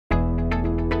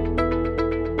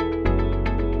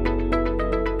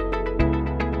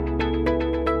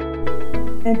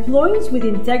Employees with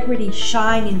integrity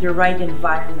shine in the right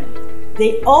environment.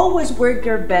 They always work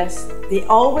their best, they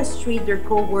always treat their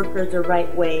co-workers the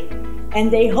right way,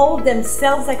 and they hold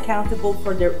themselves accountable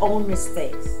for their own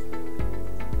mistakes.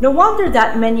 No wonder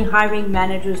that many hiring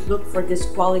managers look for this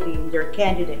quality in their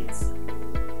candidates.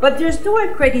 But there's no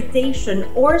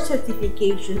accreditation or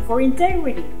certification for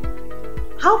integrity.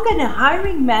 How can a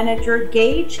hiring manager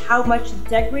gauge how much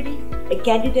integrity a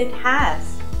candidate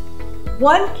has?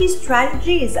 One key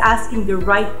strategy is asking the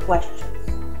right questions.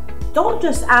 Don't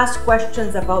just ask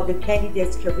questions about the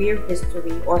candidate's career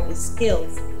history or his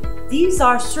skills. These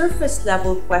are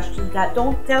surface-level questions that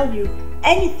don't tell you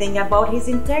anything about his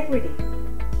integrity.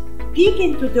 Peek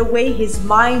into the way his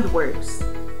mind works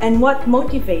and what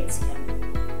motivates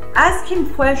him. Ask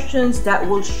him questions that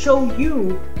will show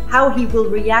you how he will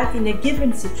react in a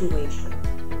given situation.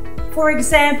 For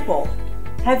example,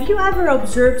 have you ever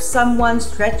observed someone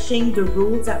stretching the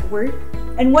rules at work,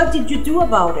 and what did you do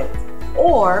about it?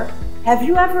 Or have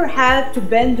you ever had to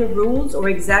bend the rules or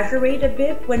exaggerate a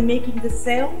bit when making the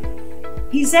sale?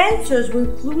 His answers will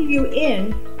clue you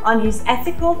in on his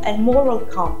ethical and moral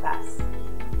compass.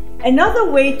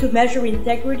 Another way to measure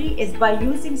integrity is by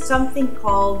using something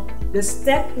called the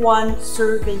Step 1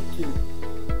 Survey Tool.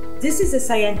 This is a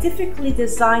scientifically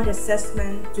designed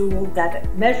assessment tool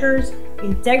that measures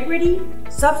integrity,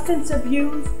 substance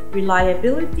abuse,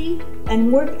 reliability,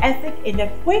 and work ethic in a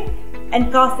quick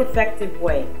and cost-effective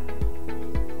way.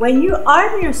 When you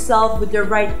arm yourself with the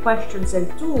right questions and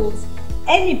tools,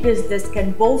 any business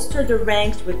can bolster the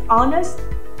ranks with honest,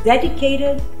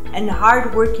 dedicated, and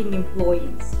hard-working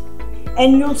employees.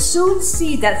 And you'll soon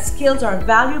see that skills are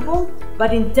valuable,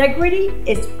 but integrity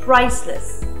is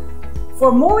priceless.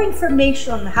 For more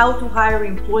information on how to hire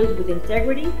employees with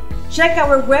integrity, check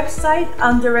our website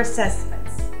under Assessment.